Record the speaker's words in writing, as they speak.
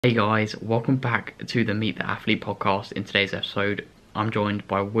Hey guys, welcome back to the Meet the Athlete podcast. In today's episode, I'm joined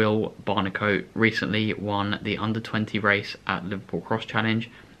by Will Barnicoat. Recently won the under-20 race at Liverpool XChallenge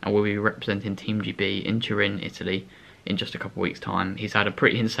and will be representing Team GB in Turin, Italy in just a couple of weeks' time. He's had a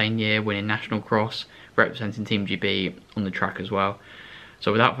pretty insane year winning National Cross, representing Team GB on the track as well.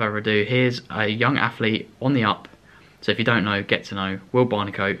 So without further ado, here's a young athlete on the up. So if you don't know, get to know Will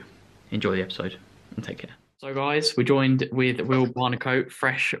Barnicoat. Enjoy the episode and take care. So, guys, we're joined with Will Barnicoat,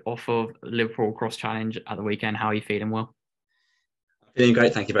 fresh off of Liverpool XChallenge at the weekend. How are you feeling, Will? Feeling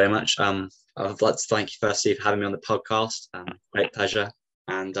great, thank you very much. I'd like to thank you firstly for having me on the podcast. Great pleasure.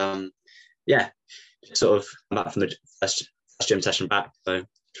 And yeah, just sort of I'm back from the first gym session back, so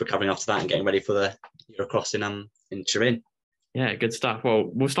recovering after that and getting ready for the Eurocross in Turin. Yeah, good stuff. Well,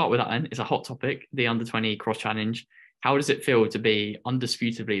 we'll start with that then. It's a hot topic, the under-20 cross challenge. How does it feel to be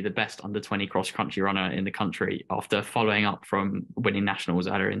undisputably the best under-20 cross country runner in the country after following up from winning nationals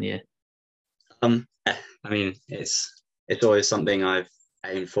earlier in the year? Yeah, I mean it's always something I've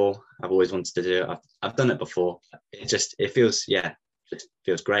aimed for. I've always wanted to do it. I've done it before. It feels just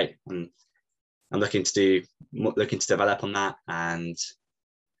feels great. And I'm looking to develop on that and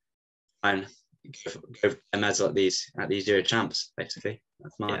go for medals at these Euro champs. Basically,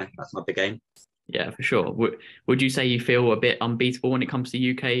 that's my big aim. Yeah, for sure. Would you say you feel a bit unbeatable when it comes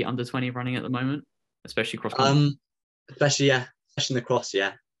to UK under-20 running at the moment, especially cross country? Especially in the cross.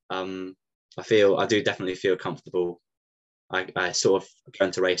 Yeah, I do definitely feel comfortable. I sort of go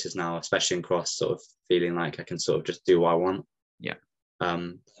into races now, especially in cross, sort of feeling like I can sort of just do what I want. Yeah.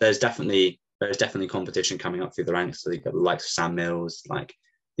 There's definitely competition coming up through the ranks. So you've got the likes of Sam Mills, like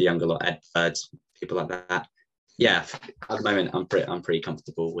the younger lot, Ed Birds, people like that. Yeah, at the moment I'm pretty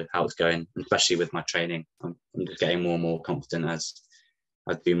comfortable with how it's going, especially with my training. I'm just getting more and more confident as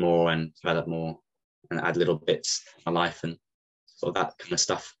I do more and develop more and add little bits in my life and sort of that kind of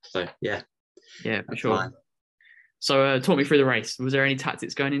stuff. So yeah, For sure. Fine. So talk me through the race. Was there any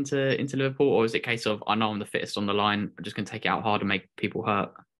tactics going into Liverpool, or was it a case of I know I'm the fittest on the line, I'm just going to take it out hard and make people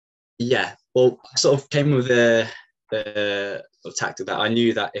hurt? Yeah, well, I sort of came with the tactic that I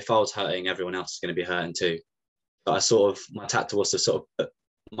knew that if I was hurting, everyone else is going to be hurting too. But my tactic was to sort of put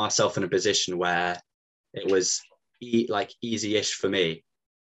myself in a position where it was easy-ish for me,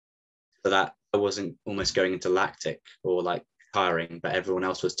 so that I wasn't almost going into lactic or like tiring, but everyone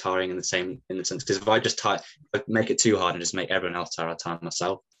else was tiring in the sense. Because if I just I'd make it too hard and just make everyone else tire, I tire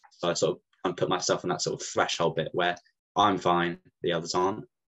myself. So I sort of put myself in that sort of threshold bit where I'm fine, the others aren't.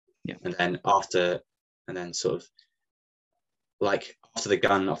 Yeah. And then sort of like after the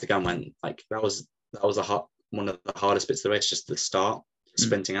gun went, like that was one of the hardest bits of the race, just the start,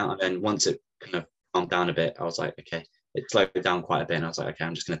 sprinting out. And then once it kind of calmed down a bit, I was like, okay, it slowed down quite a bit. And I was like, okay,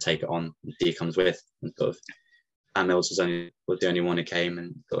 I'm just going to take it on and see who comes with. And sort of, Ann Mills was the only one who came,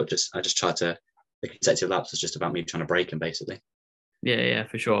 and sort of I just tried to, the consecutive laps was just about me trying to break him, basically. Yeah,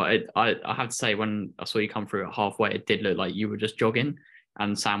 for sure. I have to say, when I saw you come through at halfway, it did look like you were just jogging,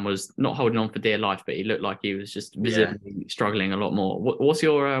 and Sam was not holding on for dear life, but he looked like he was just visibly struggling a lot more. What's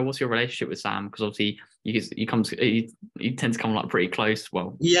your relationship with Sam? Because obviously you tend to come like pretty close.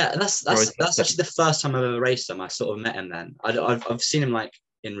 Well, yeah, that's actually the first time I've ever raced him. I sort of met him then. I've seen him like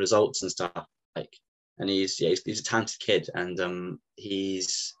in results and stuff, like, and he's a talented kid, and I've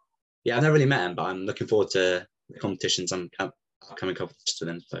never really met him, but I'm looking forward to the competitions. Upcoming competitions with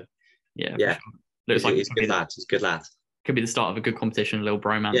him. So yeah, yeah, sure. Looks like he's a good lad. He's a good lad. Could be the start of a good competition, a little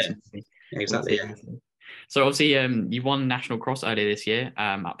bromance. Yeah, exactly. Yeah. So obviously, you won National Cross earlier this year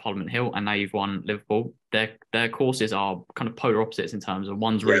at Parliament Hill, and now you've won Liverpool. Their courses are kind of polar opposites in terms of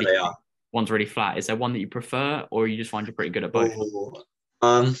one's really flat. Is there one that you prefer, or you just find you're pretty good at both?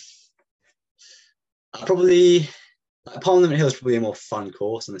 Probably Parliament Hill is probably a more fun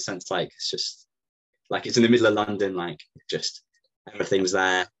course in the sense like it's just like it's in the middle of London, like just everything's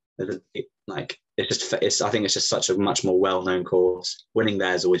there. Like I think it's just such a much more well-known course. Winning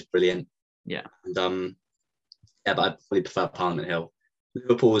there is always brilliant. Yeah. And but I probably prefer Parliament Hill.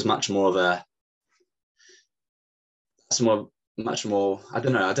 Liverpool is much more. I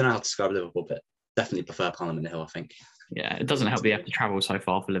don't know how to describe Liverpool, but definitely prefer Parliament Hill, I think. Yeah, it doesn't help that you have to travel so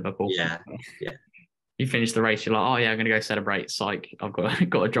far for Liverpool. Yeah. You finish the race, you're like, oh yeah, I'm gonna go celebrate. Psych, I've got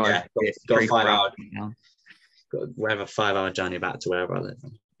to drive. Yeah, got 5 hours. Got wherever 5 hour journey back to wherever I live.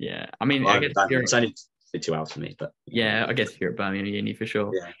 Yeah, I mean, I guess it's only 2 hours for me, but yeah, I guess if you're at Birmingham Uni for sure.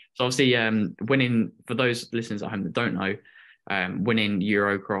 Yeah. So obviously, winning, for those listeners at home that don't know, winning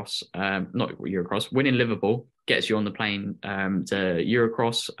winning Liverpool gets you on the plane to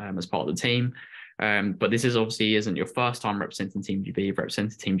Eurocross as part of the team. But this isn't your first time representing Team GB. You've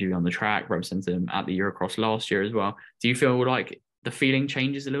represented Team GB on the track, represented them at the Eurocross last year as well. Do you feel like the feeling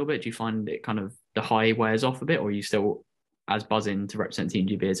changes a little bit? Do you find it kind of the high wears off a bit, or are you still as buzzing to represent Team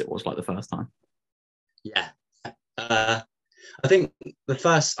GB as it was like the first time? Yeah. I think the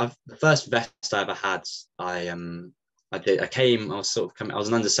first vest I ever had, I was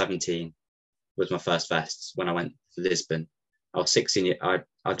an under 17 was my first vest when I went to Lisbon. I was 16. I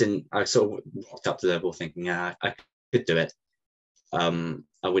sort of walked up to Liverpool thinking, yeah, I could do it. I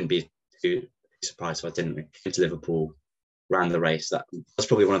wouldn't be too surprised if I didn't. Came to Liverpool, ran the race. That was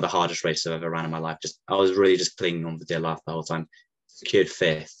probably one of the hardest races I've ever ran in my life. I was really just clinging on for dear life the whole time. Secured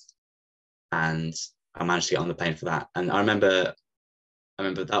 5th, and I managed to get on the plane for that. And I remember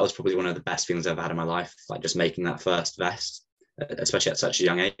that was probably one of the best things I've ever had in my life, like just making that first vest, especially at such a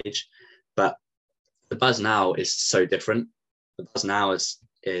young age. But the buzz now is so different. The buzz now is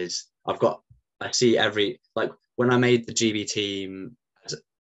I see like when I made the GB team,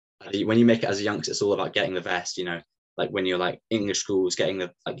 when you make it as a youngster, it's all about getting the vest, like when you're like English schools, getting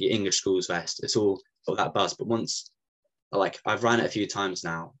your English schools vest, it's all that buzz. But once, like, I've ran it a few times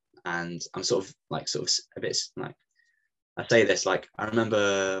now, and I'm sort of a bit like, I say this, like, I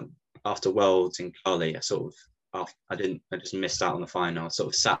remember after Worlds in Cali, I just missed out on the final. I sort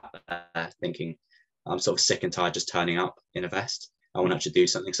of sat there thinking, I'm sort of sick and tired just turning up in a vest. I want to actually do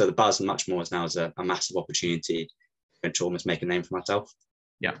something. So the buzz much more is now as a massive opportunity to almost make a name for myself.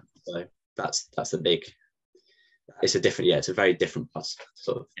 Yeah. So that's the big. It's a very different buzz,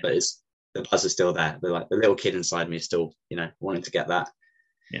 sort of, but the buzz is still there. They're like the little kid inside me is still, wanting to get that.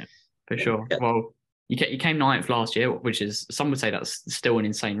 Yeah, for sure. Well, you came 9th last year, which is, some would say that's still an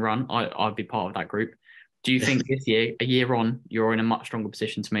insane run. I'd be part of that group. Do you think this year, a year on, you're in a much stronger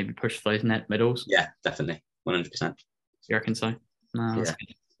position to maybe push for those net medals? Yeah, definitely, 100%. You reckon so? No, that's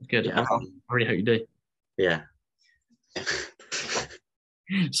good. Yeah. I really hope you do. Yeah.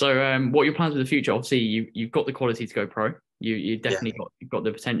 So, what are your plans for the future? Obviously, you've got the quality to go pro. You definitely got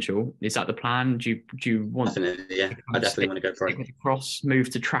the potential. Is that the plan? Do you want? Definitely, yeah. I definitely want to go pro. Stick with the cross,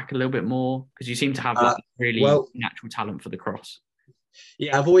 move to track a little bit more, because you seem to have really natural talent for the cross.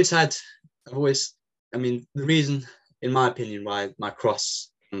 Yeah, I mean, the reason, in my opinion, why my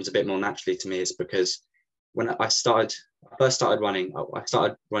cross comes a bit more naturally to me is because when I first started running, I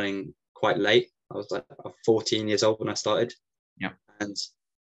started running quite late. I was like 14 years old when I started. Yeah. And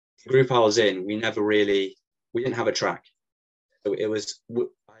the group I was in, we didn't have a track. So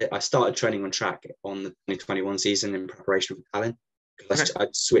I started training on track on the 2021 season in preparation for Tallinn. Because I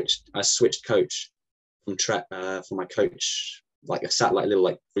switched coach from track for my coach, like a satellite little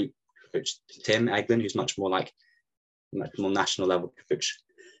like group coach, Tim Eglin, who's much more national level coach.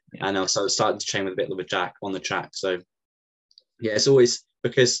 Yeah. And so I started to train with a bit of a Jack on the track. So yeah, it's always,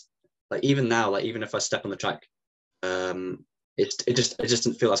 because like even now, like even if I step on the track, it just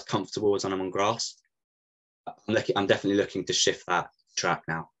doesn't feel as comfortable as when I'm on grass. I'm definitely looking to shift that track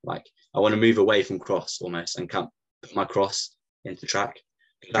now. Like I want to move away from cross almost and put my cross into track.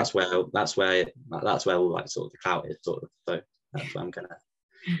 That's where all like sort of the clout is sort of. So that's where I'm gonna.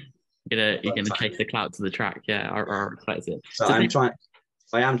 You're gonna chase the clout to the track. Yeah, I respect it. So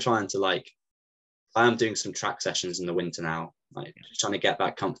I am doing some track sessions in the winter now, like just trying to get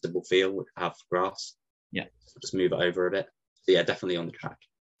that comfortable feel which I have for grass. Yeah. Just move it over a bit. So yeah, definitely on the track.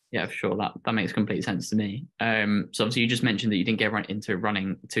 Yeah, for sure. That makes complete sense to me. So obviously you just mentioned that you didn't get into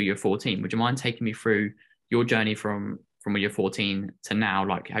running till you're 14. Would you mind taking me through your journey from when you're 14 to now?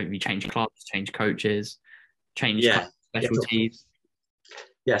 Like, have you changed clubs, changed coaches, changed specialties?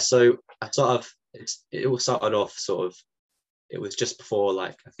 Yeah, so it all started off sort of, it was just before,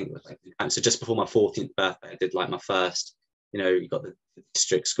 like, I think it was like, so just before my 14th birthday, I did like my first, you got the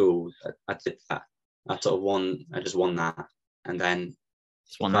district schools. I did that. I just won that. And then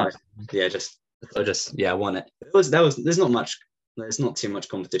just won that. I won it. There's not too much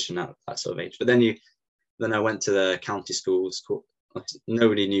competition at that sort of age. But then I went to the county schools.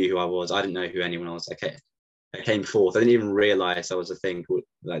 Nobody knew who I was. I didn't know who anyone was. I came fourth. I didn't even realise I was a thing called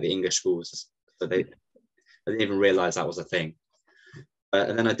like the English schools. So I didn't even realise that was a thing.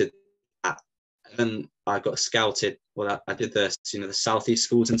 And then I did that. And then I got scouted. Well, I did the southeast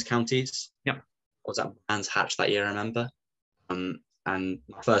schools into counties. Yeah. I was at Brands Hatch that year, I remember. And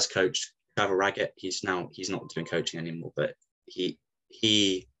my first coach, Trevor Raggett, he's not doing coaching anymore, but he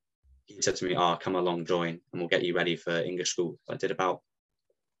said to me, come along, join, and we'll get you ready for English school. So I did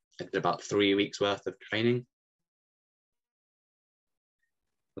about 3 weeks worth of training.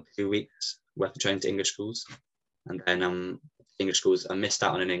 2 weeks worth of training to English schools. And then English schools, I missed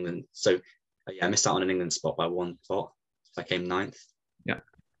out on an England. So I missed out on an England spot by one spot. So I came 9th. Yeah.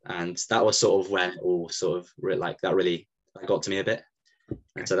 And that was sort of when it all sort of that got to me a bit.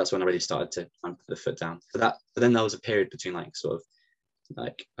 And so that's when I really started to put the foot down. But then there was a period between like sort of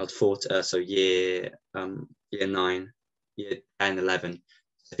like I was so year 9, year 10, 11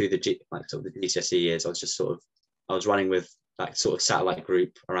 through the sort of the GCSE years. I was running with like sort of satellite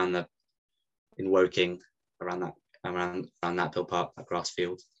group in Woking around that Bill Park, that grass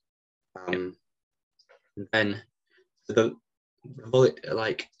field. And then the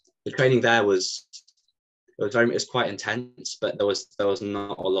training there was quite intense, but there was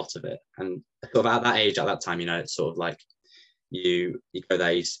not a lot of it. And sort of at that age, at that time, it's sort of like you go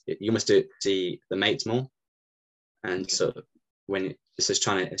there, you must see the mates more, and so when it's just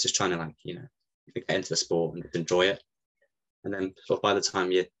trying to like get into the sport and enjoy it. And then sort of by the time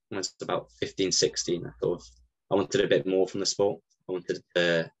when I was about 15, 16, I wanted a bit more from the sport. I wanted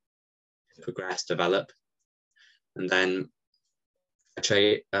to progress, develop, and then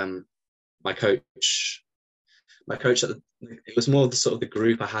my coach it was more of the sort of the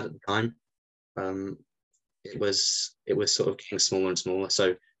group I had at the time. It was sort of getting smaller and smaller.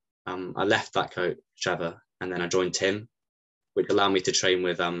 So I left that coach, Trevor, and then I joined Tim, which allowed me to train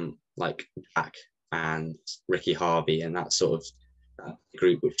with like Jack and Ricky Harvey and that sort of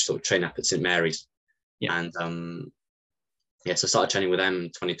group, which sort of train up at St Mary's. Yeah. And so I started training with them in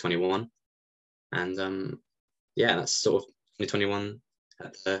 2021, and that's sort of 2021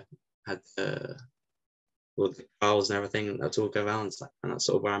 had the trials and everything that's all go around, and that's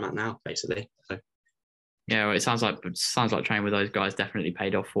sort of where I'm at now, basically. So yeah, well, it sounds like training with those guys definitely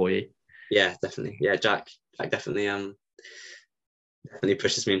paid off for you. Yeah, definitely. Yeah, Jack definitely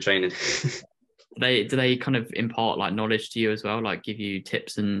pushes me in training. Do they kind of impart like knowledge to you as well, like give you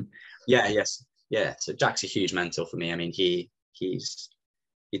tips and? Yes. So Jack's a huge mentor for me. I mean, he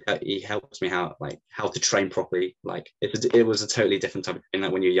helps me how to train properly. Like it was a totally different type of training.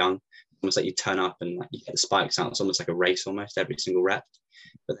 Like when you're young, almost like you turn up and like you get the spikes out. It's almost like a race almost every single rep.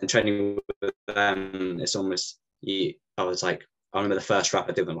 But then training with them, it's almost I remember the first rep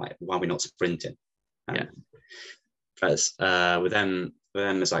I did them like, why are we not sprinting? Whereas with them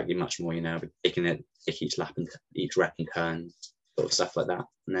it's like you're much more, take each lap and each rep and turns, sort of stuff like that.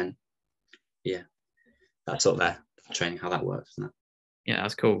 And then that's sort of their training, how that works. Isn't it? Yeah,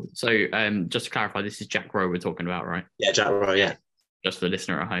 that's cool. So just to clarify, this is Jack Rowe we're talking about, right? Yeah, Jack Rowe, yeah. Just for the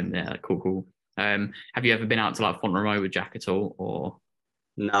listener at home, yeah, cool. Have you ever been out to like Font-Romeu with Jack at all, or?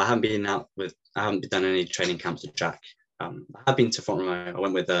 No, I haven't done any training camps with Jack. I have been to Font-Romeu. I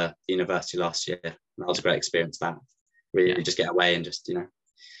went with the university last year. That was a great experience. That really just get away and just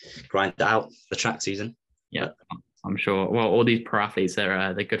grind it out the track season. Yeah, I'm sure. Well, all these pro athletes,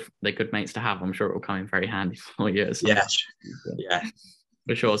 they're good mates to have. I'm sure it will come in very handy for you. Yeah,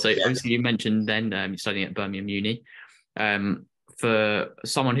 for sure. So obviously you mentioned then you're studying at Birmingham Uni. For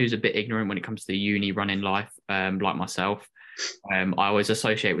someone who's a bit ignorant when it comes to the uni running life, like myself, I always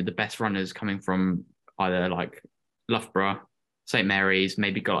associate with the best runners coming from either like Loughborough, St Mary's,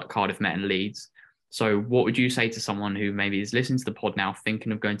 maybe got like Cardiff Met and Leeds. So what would you say to someone who maybe is listening to the pod now,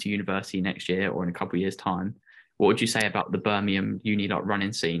 thinking of going to university next year or in a couple of years' time? What would you say about the Birmingham uni like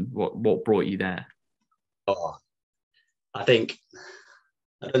running scene? What brought you there? Oh, I think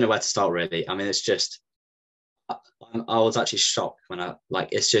I don't know where to start really. I mean, it's just I was actually shocked when I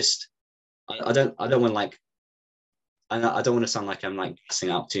don't want to sound like I'm like dressing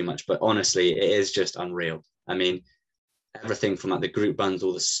up too much, but honestly, it is just unreal. I mean, everything from like the group runs,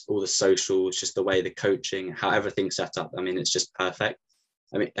 all the socials, just the way the coaching, how everything's set up. I mean, it's just perfect.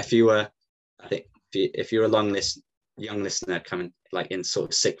 I mean, if you're a young listener coming like in sort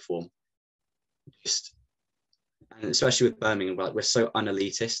of sick form, and especially with Birmingham, like we're so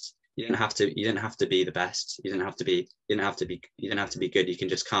unelitist. You don't have to be the best. You don't have to be good. You can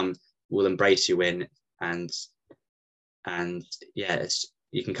just come. We'll embrace you in, and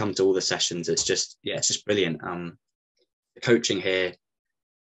you can come to all the sessions. It's just brilliant. The coaching here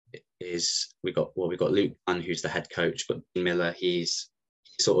is we've got Luke Dunn, who's the head coach. We've got Dean Miller. He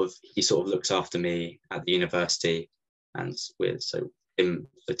sort of looks after me at the university, and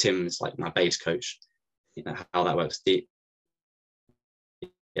Tim's like my base coach. You know how that works.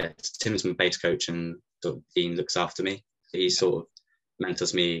 Tim's my base coach, and sort of Dean looks after me. He sort of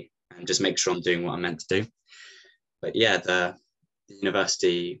mentors me and just makes sure I'm doing what I'm meant to do. But the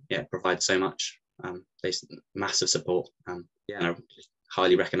university provides so much. There's massive support. And I just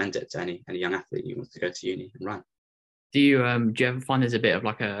highly recommend it to any young athlete who wants to go to uni and run. Do you ever find there's a bit of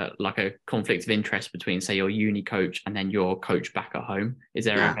like a conflict of interest between, say, your uni coach and then your coach back at home? Is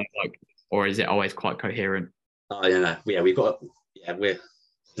there or is it always quite coherent? Oh no. We're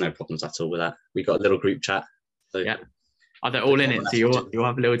no problems at all with that. We've got a little group chat. So are they all in it? So you'll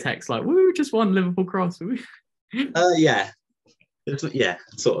have a little text like, "Woo, just won Liverpool Cross." Yeah. Yeah,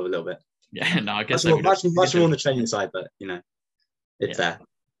 sort of a little bit. Yeah, no, I guess Much more on the training side, but it's there.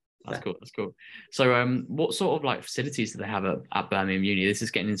 That's cool. That's cool. So, what sort of like facilities do they have at Birmingham Uni? This is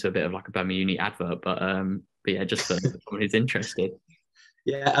getting into a bit of like a Birmingham Uni advert, but yeah, just for someone who's interested.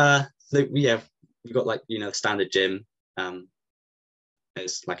 Yeah, we've got like standard gym.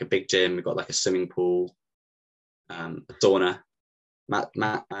 It's like a big gym. We've got like a swimming pool, a sauna. I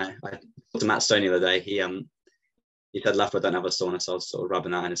talked to Matt Stoney the other day. He said, "Left, I don't have a sauna," so I was sort of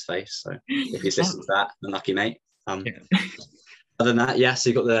rubbing that in his face. So if he's listening to that, unlucky mate. Other than that, yeah. So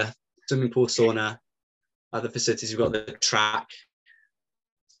you've got the swimming pool, sauna. Other facilities, you've got the track.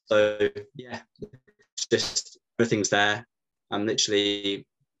 So yeah, just everything's there. I'm literally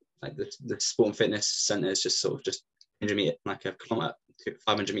like the sport and fitness centre is just sort of just 100 meters, like a kilometre,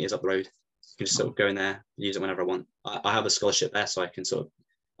 500 meters up the road. You can just sort of go in there, use it whenever I want. I have a scholarship there, so I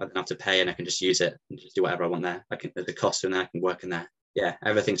don't have to pay, and I can just use it and just do whatever I want there. There's a cost in there, I can work in there. Yeah,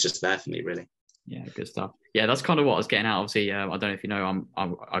 everything's just there for me, really. Yeah, good stuff. Yeah, that's kind of what I was getting at. Obviously, I don't know if you know,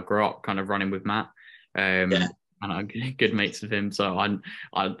 I grew up kind of running with Matt, and I'm good mates with him. So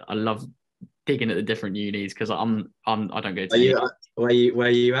I love digging at the different unis because I don't go to. Where are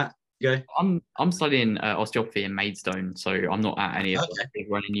you at? Go. I'm studying osteopathy in Maidstone, so I'm not at any of the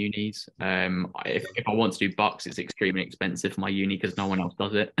big running unis. If I want to do Bucks, it's extremely expensive for my uni because no one else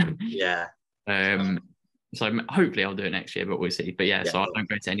does it. Yeah. So hopefully I'll do it next year, but we'll see. But yeah, so I don't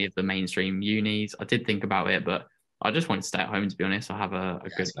go to any of the mainstream unis. I did think about it, but I just wanted to stay at home, to be honest. I have a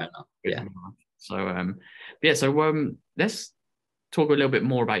good life. So so let's talk a little bit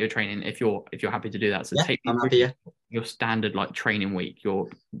more about your training if you're happy to do that. So take me through your standard like training week, your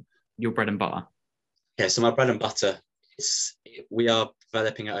bread and butter. Okay, so my bread and butter is we are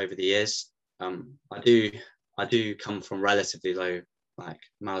developing it over the years. I do come from relatively low like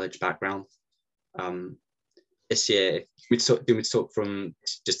mileage background. This year, we talk from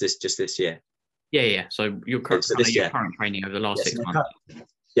just this year. Yeah. So your current training over the last 6 months.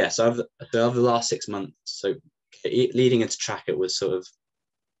 Yeah, so over the last 6 months, so leading into track, it was sort of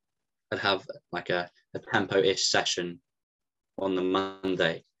I'd have like a tempo-ish session on the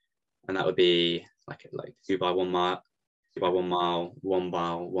Monday, and that would be like 2 by 1 mile, 1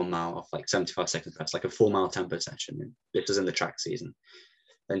 mile off like 75 seconds press, like a 4 mile tempo session. This was in the track season.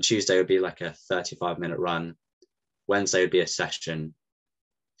 Then Tuesday would be like a 35-minute run. Wednesday would be a session.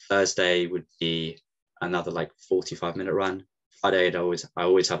 Thursday would be another like 45-minute run. Friday, I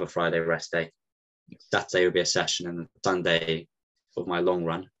always have a Friday rest day. Saturday would be a session, and Sunday for my long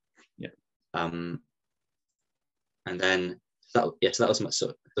run. Yeah. And then so that was my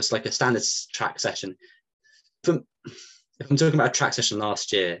sort of, it's like a standard track session. If I'm talking about a track session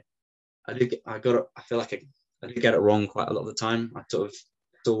last year, I feel like I did get it wrong quite a lot of the time. I sort of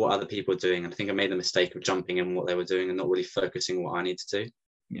saw what other people were doing, and I think I made the mistake of jumping in what they were doing and not really focusing on what I need to do.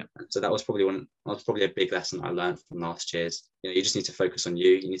 Yeah. And so that was probably a big lesson I learned from last year's. You just need to focus on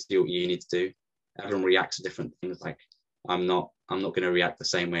you. You need to do what you need to do. Everyone reacts to different things. Like I'm not going to react the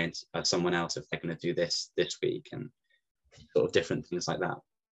same way as someone else if they're going to do this week, and sort of different things like that.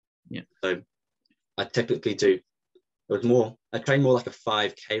 Yeah. So I typically do. I trained more like a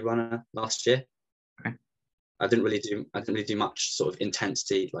 5K runner last year. Okay. I didn't really do much sort of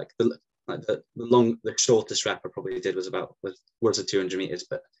intensity. Like the shortest rep I probably did was a 200 meters,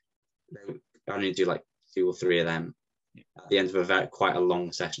 but I only do like 2 or 3 of them at the end of quite a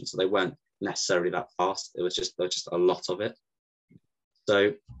long session. So they weren't necessarily that fast. There was just a lot of it.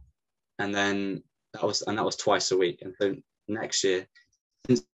 So, and then that was twice a week. And so next year,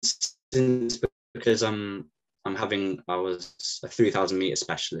 since because I was a 3,000 meter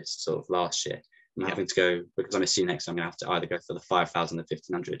specialist sort of last year. I'm having to go, because I'm a senior next, I'm going to have to either go for the 5,000 and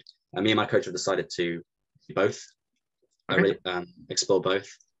 1,500. And me and my coach have decided to do both. Okay. I really explore both.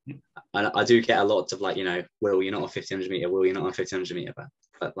 And I do get a lot of like, Will, you're not on 1,500 meter, Will, you're not on 1,500 meter.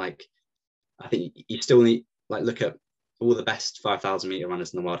 But like, I think you still need, like, look at all the best 5,000 meter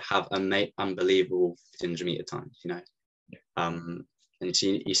runners in the world have unbelievable 1,500 meter times, and so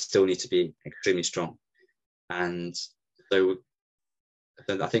you still need to be extremely strong. And so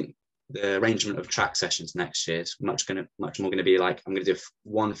I think the arrangement of track sessions next year is much more going to be like, I'm going to do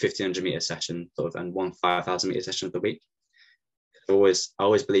one 1,500 meter session and one 5,000 meter session of the week. I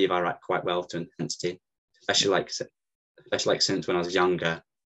always believe I react quite well to intensity, especially like since when I was younger,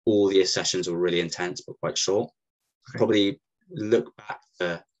 all the sessions were really intense but quite short. Okay. Probably look back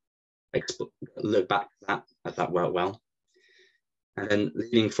to that worked well. And then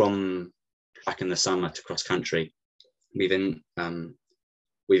leading from track in the summer to cross country, we've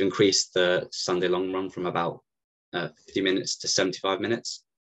increased the Sunday long run from about 50 minutes to 75 minutes.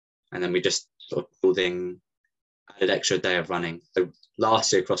 And then we just sort of building added extra day of running. So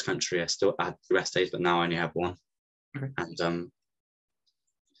last year cross country, I still had 2 rest days, but now I only have 1. Okay.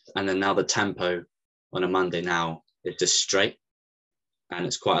 And then now the tempo on a Monday now is just straight, and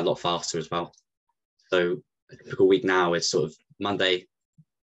it's quite a lot faster as well. So a typical week now is sort of Monday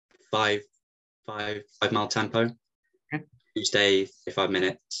 5 mile tempo, okay. Tuesday 5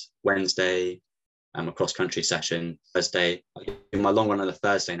 minutes, Wednesday a cross country session, Thursday I do my long run on a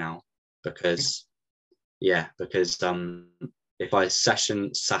Thursday now because if I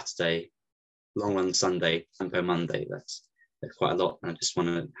session Saturday, long run Sunday, tempo Monday, that's quite a lot, and I just want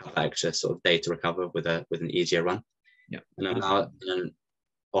to have that extra sort of day to recover with an easier run. Yeah. And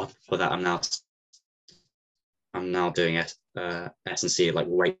off for that, I'm now doing S&C, like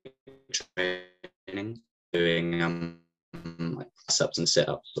weight training, doing like press-ups and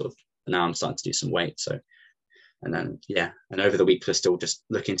sit-ups sort of. And now I'm starting to do some weight. So, and then and over the week we're still just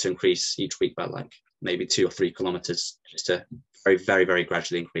looking to increase each week by like maybe 2 or 3 kilometers, just to very, very, very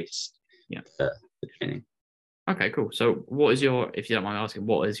gradually increase the training. Okay, cool. So what is your, if you don't mind asking,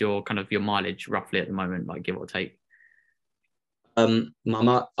 what is your kind of your mileage roughly at the moment, like give or take? I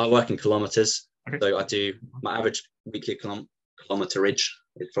work in kilometers. Okay. So I do my average weekly kilometerage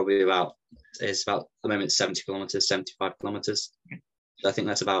is probably about at the moment 70 kilometers, 75 kilometers. Okay. So I think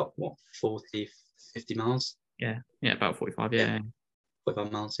that's about 40, 50 miles. Yeah, about 45.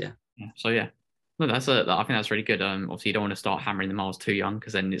 45 miles. Yeah. So no, I think that's really good. Obviously you don't want to start hammering the miles too young,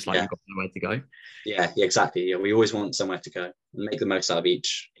 because then it's like you've got nowhere to go. Yeah, exactly. Yeah, we always want somewhere to go and make the most out of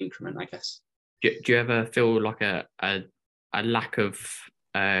each increment, I guess. Do you ever feel like a lack of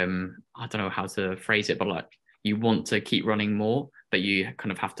I don't know how to phrase it, but like you want to keep running more, but you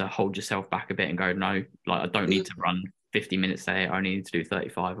kind of have to hold yourself back a bit and go, no, like I don't need to run 50 minutes a day, I only need to do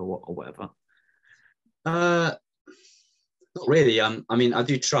 35 or whatever? Not really. I mean, I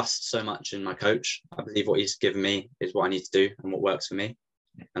do trust so much in my coach. I believe what he's given me is what I need to do and what works for me.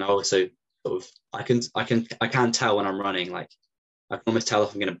 And I also sort of I can tell when I'm running, like I can almost tell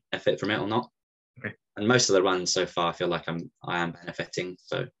if I'm going to benefit from it or not. Okay. And most of the runs so far, I feel like I am benefiting.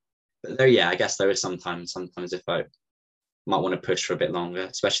 So, but there, I guess there is sometimes if I might want to push for a bit longer,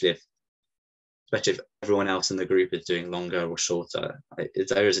 especially if everyone else in the group is doing longer or shorter.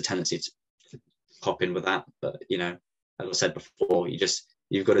 There is a tendency to hop in with that, but as I said before,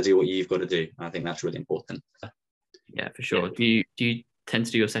 you've got to do what you've got to do. And I think that's really important. Yeah, for sure. Yeah. Do you tend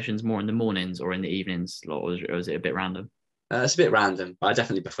to do your sessions more in the mornings or in the evenings, or is it a bit random? It's a bit random, but I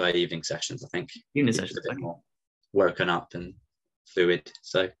definitely prefer evening sessions. I think evening sessions a bit more woken up and fluid.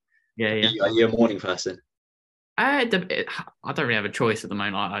 So yeah. Are you a morning person? I don't really have a choice at the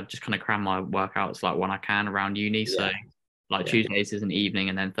moment. I just kind of cram my workouts like when I can around uni. So like Tuesdays is an evening,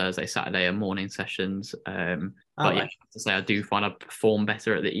 and then Thursday, Saturday are morning sessions. But I have to say I do find I perform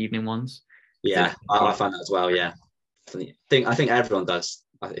better at the evening ones. Yeah, I find that as well. Yeah, I think everyone does.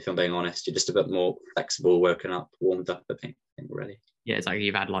 If I'm being honest, you're just a bit more flexible, woken up, warmed up. I think really. Yeah, it's like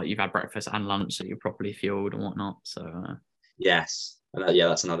you've had breakfast and lunch, so you're properly fueled and whatnot. So yes, and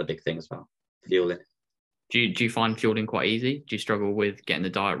that's another big thing as well. Fueling. Do you find fueling quite easy? Do you struggle with getting the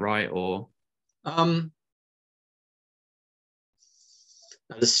diet right, or? As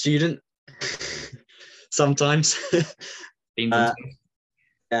a student, sometimes.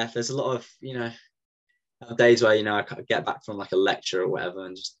 There's a lot of days where I get back from like a lecture or whatever,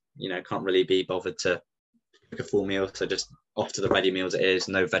 and just can't really be bothered to cook a full meal, so just off to the ready meals it is,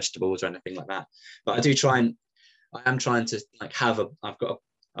 no vegetables or anything like that. But I am trying to like I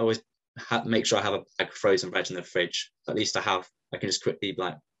always make sure I have a bag of frozen veg in the fridge. So at least I can just quickly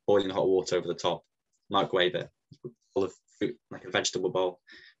like boiling hot water over the top, microwave it, full of fruit, like a vegetable bowl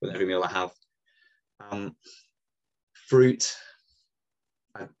with every meal I have. Fruit,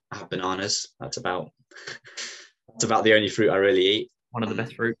 I have bananas. That's about the only fruit I really eat. One of the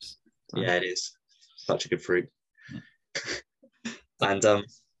best fruits. So. Yeah, it is. Such a good fruit. Yeah. And I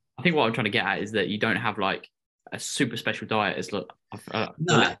think what I'm trying to get at is that you don't have like a super special diet. It's like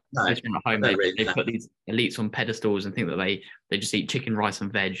no. At home, they put these elites on pedestals and think that they just eat chicken, rice,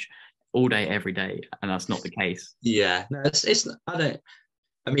 and veg all day, every day, and that's not the case. Yeah, no, it's. I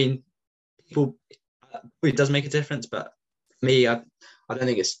mean, it does make a difference, but for me, I don't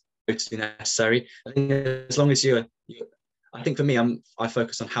think it's totally necessary. I think as long as I think for me, I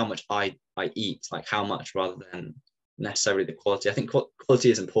focus on how much I eat, like how much, rather than necessarily the quality. I think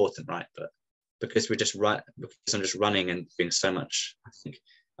quality is important, right? But because I'm just running and doing so much, I think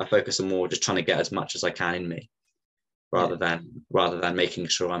I focus on more just trying to get as much as I can in me, rather than making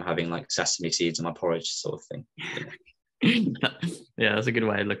sure I'm having like sesame seeds in my porridge sort of thing. Yeah, that's a good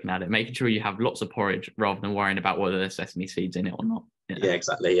way of looking at it. Making sure you have lots of porridge rather than worrying about whether there's sesame seeds in it or not. Yeah,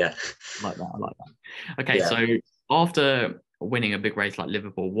 exactly. Yeah, I like that. Okay, so After winning a big race like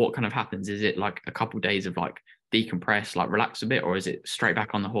Liverpool, what kind of happens? Is it like a couple of days of like decompress, like relax a bit, or is it straight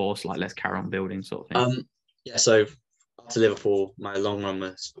back on the horse, like let's carry on building sort of thing? Yeah. So after Liverpool, my long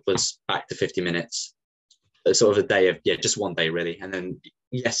run was back to 50 minutes. It's sort of a day of just one day really, and then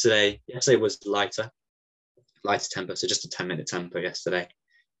yesterday was lighter tempo, so just a 10-minute tempo yesterday,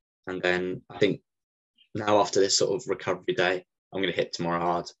 and then I think now after this sort of recovery day, I'm going to hit tomorrow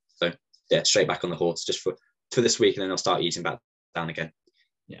hard. So yeah, straight back on the horse just for this week, and then I'll start easing back down again.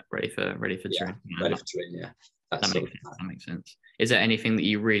 Yeah, ready for Turin. Ready for Turin. Yeah, that makes sense. Is there anything that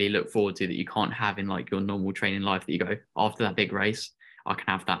you really look forward to that you can't have in like your normal training life, that you go after that big race, I can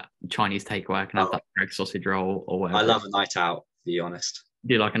have that Chinese takeaway, I can have that egg sausage roll or whatever? I love a night out, to be honest.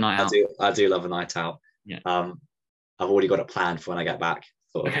 Do you like a night out? I do love a night out. Yeah. I've already got it planned for when I get back.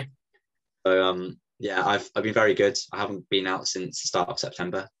 Okay. So yeah, I've been very good. I haven't been out since the start of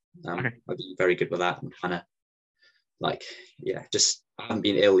September. Okay. I've been very good with that. I'm kind of like, just I haven't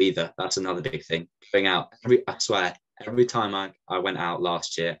been ill either. That's another big thing. Going out, I swear, every time I went out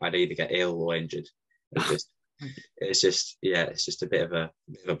last year, I'd either get ill or injured. It's just a bit of a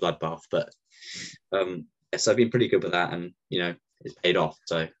bloodbath. But so I've been pretty good with that, and it's paid off.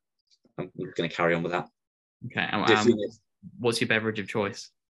 So I'm going to carry on with that. Okay. What's your beverage of choice?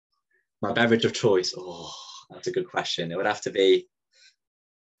 My beverage of choice? Oh, that's a good question. It would have to be.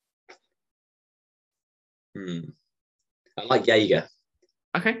 I like Jaeger.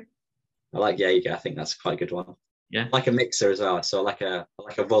 Okay. I like Jaeger. I think that's quite a good one. Yeah. I like a mixer as well. So I like a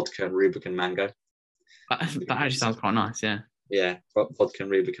vodka and Rubicon mango. That actually sounds quite nice. Yeah. Yeah, vodka and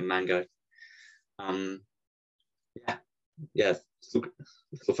Rubicon mango. Yeah. Still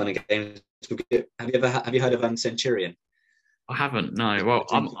fun and games. Have you heard of Centurion? I haven't. No. Well,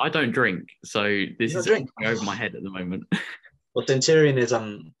 I don't drink, so this is going over my head at the moment. Well, Centurion is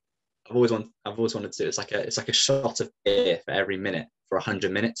I've always wanted to. It's like a shot of beer for every minute for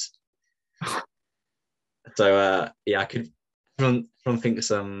 100 minutes. So I could. Everyone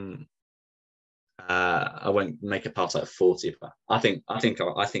thinks I won't make it past like 40, but I think I can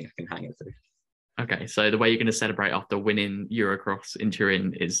hang it through. Okay, so the way you're going to celebrate after winning Eurocross in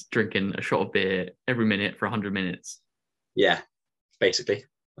Turin is drinking a shot of beer every minute for 100 minutes. Yeah, basically.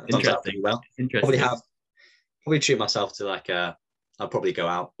 That sounds out pretty well. Probably treat myself to like I'll probably go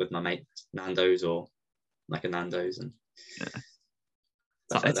out with my mate Nandos or like a Nandos and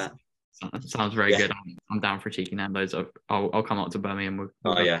stuff like that. Sounds very good. I'm down for cheeky Nandos. I'll come up to Birmingham.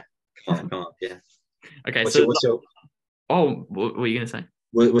 Yeah, come on, yeah. Okay, what's your? Oh, what were you gonna say?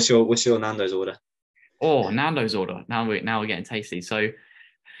 What's your Nando's order? Oh, Nando's order. Now we're getting tasty. So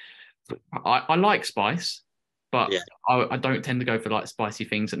I like spice, but I don't tend to go for like spicy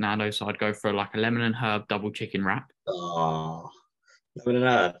things at Nando's. So I'd go for like a lemon and herb double chicken wrap. Oh, lemon and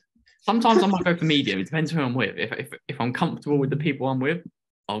herb. Sometimes I might go for medium. It depends who I'm with. If I'm comfortable with the people I'm with,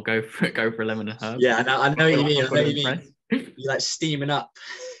 I'll go for a lemon and herb. Yeah, I know what you mean. You're like steaming up.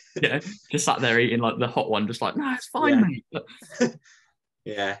 Yeah, just sat there eating like the hot one, just like, no, it's fine, mate.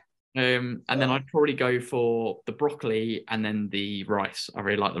 Yeah. And then I'd probably go for the broccoli and then the rice. I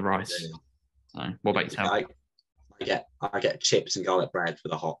really like the rice. So, what about yourself? I get chips and garlic bread for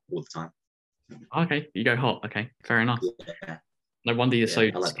the hot all the time. Okay, you go hot. Okay, fair enough. Yeah. No wonder you're so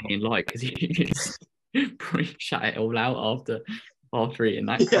skinny and light, because you probably shut it all out after eating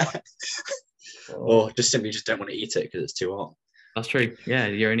that. Yeah. Or just simply don't want to eat it because it's too hot. That's true. Yeah,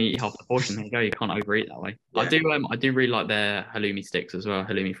 you only eat half the portion. There you go. You can't overeat that way. Yeah. I do really like their halloumi sticks as well,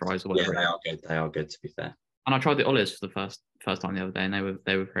 halloumi fries or whatever. Yeah, they are good. They are good, to be fair. And I tried the olives for the first time the other day, and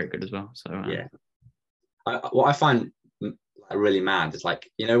they were very good as well. So yeah. What I find really mad is like,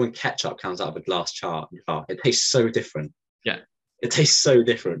 when ketchup comes out of a glass jar, it tastes so different. Yeah. It tastes so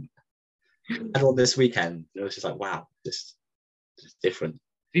different. I had one this weekend. It was just like, wow, just different. To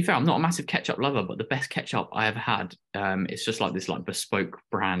be fair, I'm not a massive ketchup lover, but the best ketchup I ever had, it's just like this like bespoke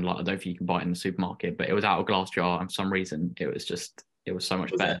brand. Like I don't know if you can buy it in the supermarket, but it was out of a glass jar, and for some reason it was so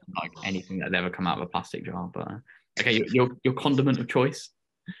much better than like anything that had ever come out of a plastic jar. But okay, your condiment of choice.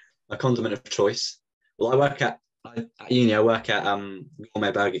 A condiment of choice. Well, I work at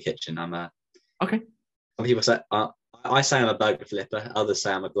Gourmet Burger Kitchen. Okay. Some people say I say I'm a burger flipper. Others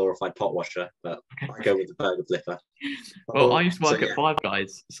say I'm a glorified pot washer, but I go with the burger flipper. Well, I used to work at Five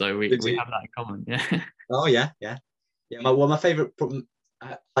Guys, so we have that in common. Yeah. Oh yeah. My favorite,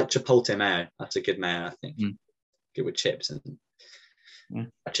 I like chipotle mayo. That's a good mayo, I think. Good with chips and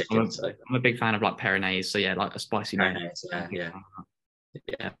chicken. I'm a big fan of like Peronaise, so yeah, like a spicy mayonnaise. Yeah.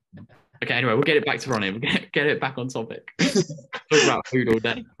 Okay, anyway, we'll get it back to running. We'll get it back on topic. Talk about food all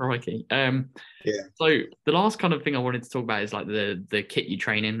day. Crikey. Yeah. So the last kind of thing I wanted to talk about is like the kit you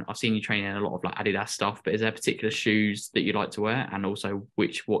train in. I've seen you train in a lot of like Adidas stuff, but is there particular shoes that you like to wear? And also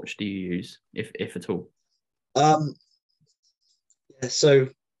which watch do you use, if at all? Yeah, so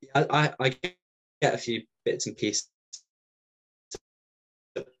I get a few bits and pieces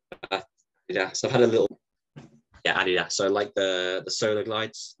of Adidas. So I've had a little Adidas. So I like the solar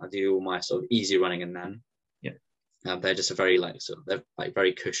glides. I do all my sort of easy running in them. Yeah. They're just a very they're like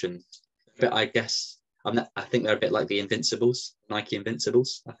very cushioned. But I guess I think they're a bit like the Invincibles, Nike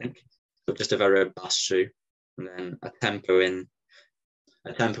Invincibles. I think so, just a very robust shoe, and then a tempo in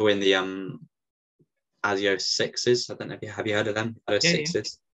the Adios sixes. I don't know if you heard of them. Adios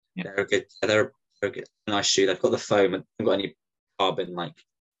sixes. Yeah. They're a good. They're a good, nice shoe. They've got the foam and haven't got any carbon like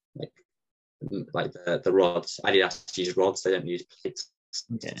the rods. Adidas use rods. They don't use plates.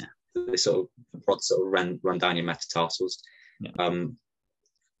 Yeah. They sort of rods sort of run down your metatarsals.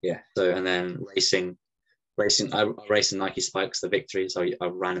 Yeah. So and then racing. I race in Nike Spikes, the Victories. I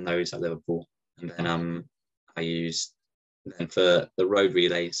ran in those at Liverpool, and then I used. Then for the road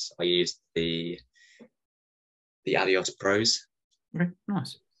relays, I used the Adios Pros. Okay,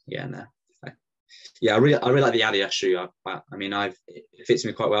 nice. Yeah, no. Yeah, I really like the Adidas shoe. I mean, it fits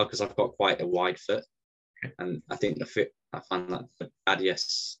me quite well because I've got quite a wide foot, and I think I find that the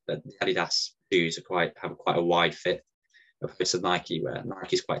Adidas shoes have quite a wide fit, opposed to Nike, where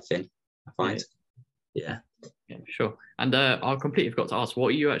Nike's quite thin. I find. Yeah, sure. And I completely forgot to ask, what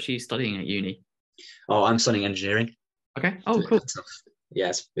are you actually studying at uni? Oh, I'm studying engineering. Okay. Oh, cool. Yeah,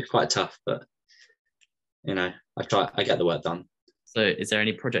 it's quite tough, but I get the work done. So is there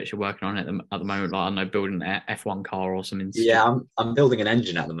any projects you're working on at the moment? Like, I don't know, building an F1 car or something? Yeah, I'm building an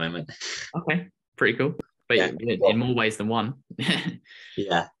engine at the moment. Okay, pretty cool. But in more ways than one.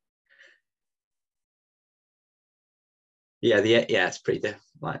 Yeah. It's a pretty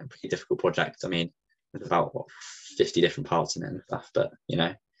difficult project. I mean, there's about 50 different parts in it and stuff, but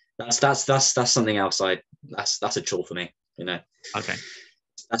that's something else. That's a chore for me. Okay.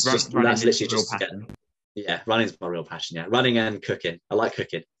 That's literally just running's my real passion. Yeah, running and cooking. I like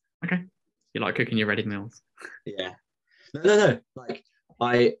cooking. Okay. You like cooking your ready meals? Yeah. No. Like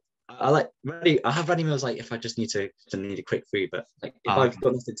I like ready. I have ready meals like if I just need a quick food, but like if I've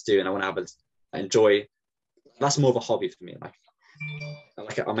got nothing to do and I want to enjoy. That's more of a hobby for me.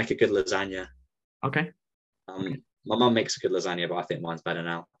 I'll make a good lasagna. Okay. My mum makes a good lasagna, but I think mine's better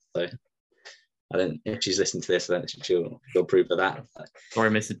now. So I don't. If she's listening to this, then she'll approve of that. Sorry,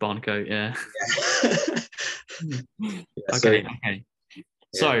 Mrs. Barnicoat. Yeah. Okay.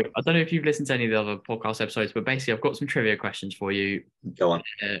 So I don't know if you've listened to any of the other podcast episodes, but basically I've got some trivia questions for you. Go on.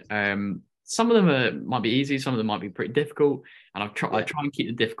 Some of them might be easy, some of them might be pretty difficult, and I try and keep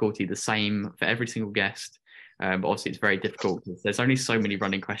the difficulty the same for every single guest. But obviously it's very difficult because there's only so many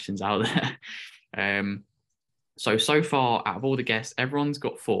running questions out there. So far, out of all the guests, everyone's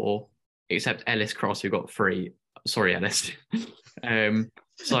got 4, except Ellis Cross, who got 3. Sorry, Ellis.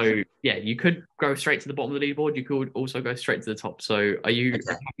 So yeah, you could go straight to the bottom of the leaderboard. You could also go straight to the top. So are you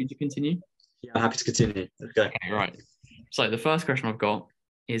happy to continue? Yeah, I'm happy to continue. Okay, right. So the first question I've got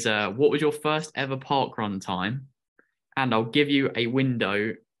is, what was your first ever park run time? And I'll give you a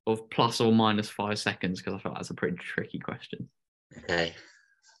window of plus or minus 5 seconds because I feel that's a pretty tricky question. Okay.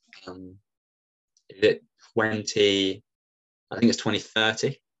 Is it 20? I think it's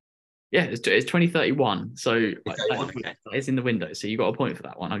 2030. Yeah, it's 2031. So okay. It's in the window. So you got a point for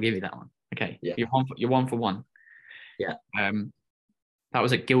that one. I'll give you that one. Okay. Yeah. You're one for one. Yeah. That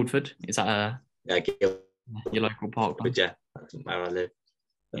was at Guildford. Is that Guildford, your local park one? Yeah, that's where I live.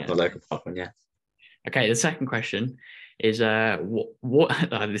 That's my local park one. Yeah. Okay. The second question is what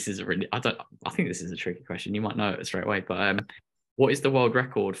this is I think this is a tricky question. You might know it straight away, but what is the world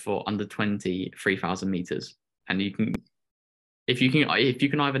record for under 20 3,000 meters? And you can. If you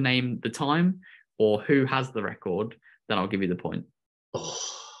can either name the time or who has the record, then I'll give you the point. Oh,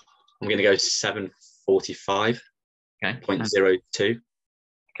 I'm going to go 7:45. Okay. 0.02.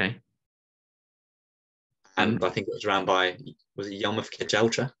 Okay. And I think it was ran by, was it Yarmouth Kids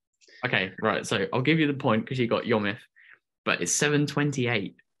Ultra? Okay, right. So I'll give you the point because you got Yarmouth, but it's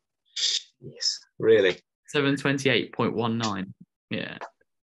 7:28. Yes, really? 7:28.19. Yeah.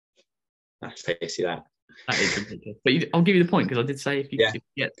 That's tasty, that. That is ridiculous. But I'll give you the point because I did say if you get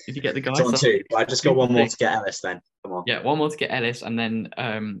the guy. It's on 2. I just got one more to get Ellis then. Come on. Yeah, one more to get Ellis, and then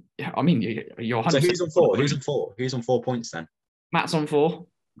I mean you're. So who's on 4? Who's on 4 points then? Matt's on 4.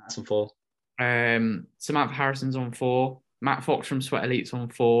 Samantha Harrison's on 4. Matt Fox from Sweat Elite's on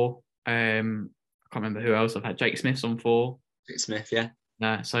 4. I can't remember who else I've had. Jake Smith's on 4. Jake Smith, yeah.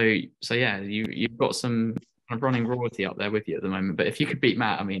 So yeah, you've got some kind of running royalty up there with you at the moment. But if you could beat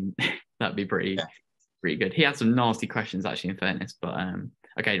Matt, I mean, that'd be Yeah. pretty good. He had some nasty questions actually, in fairness. But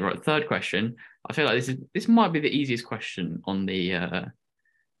okay, right. Third question. I feel like this might be the easiest question on the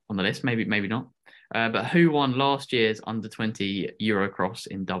list. Maybe not. But who won last year's under-20 Eurocross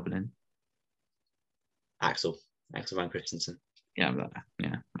in Dublin? Axel Van Christensen. Yeah.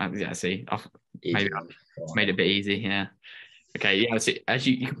 See, I've Easy maybe one. made it a bit easy. Yeah. Okay. Yeah. So, as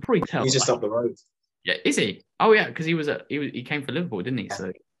you can probably tell, He's just up the road. yeah, is he? Oh yeah, because he came for Liverpool, didn't he? Yeah.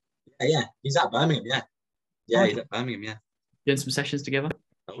 So Yeah. He's at Birmingham. Yeah. He's at Birmingham. Yeah. doing some sessions together.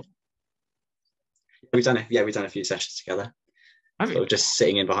 Oh. We've done a few sessions together. So just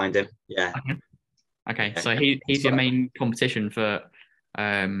sitting in behind him. Yeah. Okay. So he's your main competition for.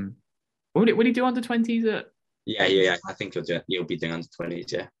 Will he do under-20s at? Yeah. I think he'll be doing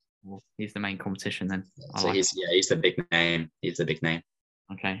under-20s. Yeah. Well, he's the main competition then. So he's the big name. He's the big name.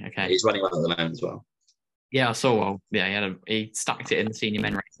 Okay. He's running well at the moment as well. Yeah, I saw. Well, yeah, he stacked it in the senior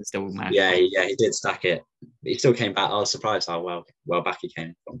men race and still managed. Yeah, he did stack it. He still came back. I was surprised how well back he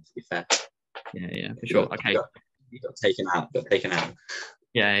came from. To be fair. Yeah, for sure. Okay. He got taken out.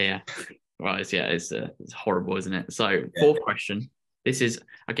 Yeah. Well, it's horrible, isn't it? So, fourth question. This is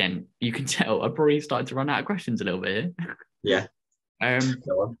again. You can tell I'm probably starting to run out of questions a little bit here. Yeah.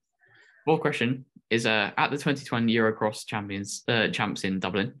 Go on. Fourth question is at the 2020 Eurocross champs in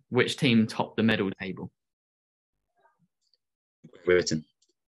Dublin, which team topped the medal table? Britain.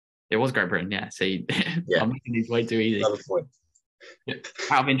 It was Great Britain, yeah. See, yeah. I'm making these way too easy. Another point.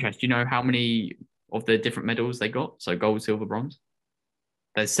 Out of interest, do you know how many of the different medals they got? So gold, silver, bronze.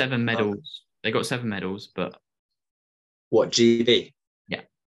 There's 7 medals. They got 7 medals, but what, GB? Yeah.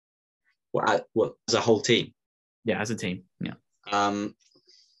 What as a whole team? Yeah, as a team. Yeah.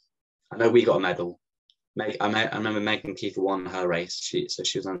 I know we got a medal. I remember Megan Keefer won her race. She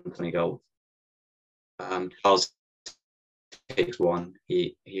was under 20 gold. Charles Hicks won.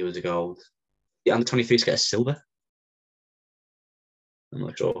 He was a gold. The under 23s get a silver. I'm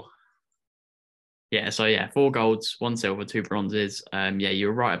not sure. Yeah, so 4 golds, 1 silver, 2 bronzes. You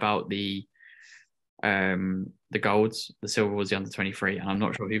were right about the golds. The silver was the under 23, and I'm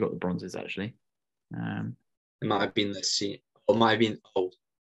not sure who got the bronzes actually. It might have been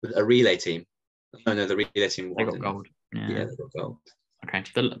a relay team. No, the relay team won. They got gold. Yeah, they got gold. Okay,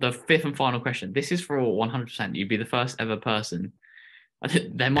 the fifth and final question. This is for 100%. You'd be the first ever person.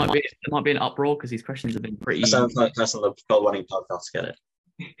 There might be an uproar because these questions have been pretty. That's the first person on the gold winning podcast to get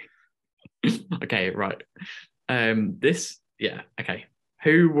it. Okay, right. Okay.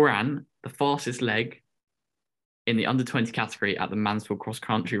 Who ran the fastest leg in the under 20 category at the Mansfield Cross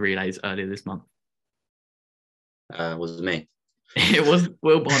Country Relays earlier this month? Was it me? It was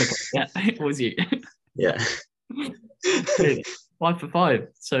Will Barnicoat. Yeah, it was you. Yeah. 5 for 5.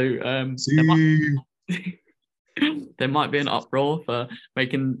 So there might be an uproar for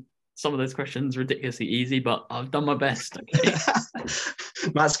making some of those questions ridiculously easy, but I've done my best. Okay?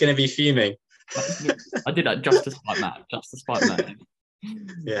 Matt's going to be fuming. I did that just to spite Matt.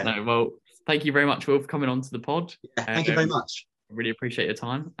 Yeah. No, well, thank you very much, Will, for coming on to the pod. Yeah, thank you very much. I really appreciate your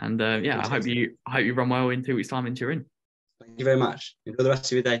time, and I hope you run well in 2 weeks' time in Turin. Thank you very much. Enjoy the rest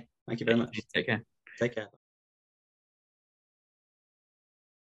of your day. Thank you very much. Take care. Take care.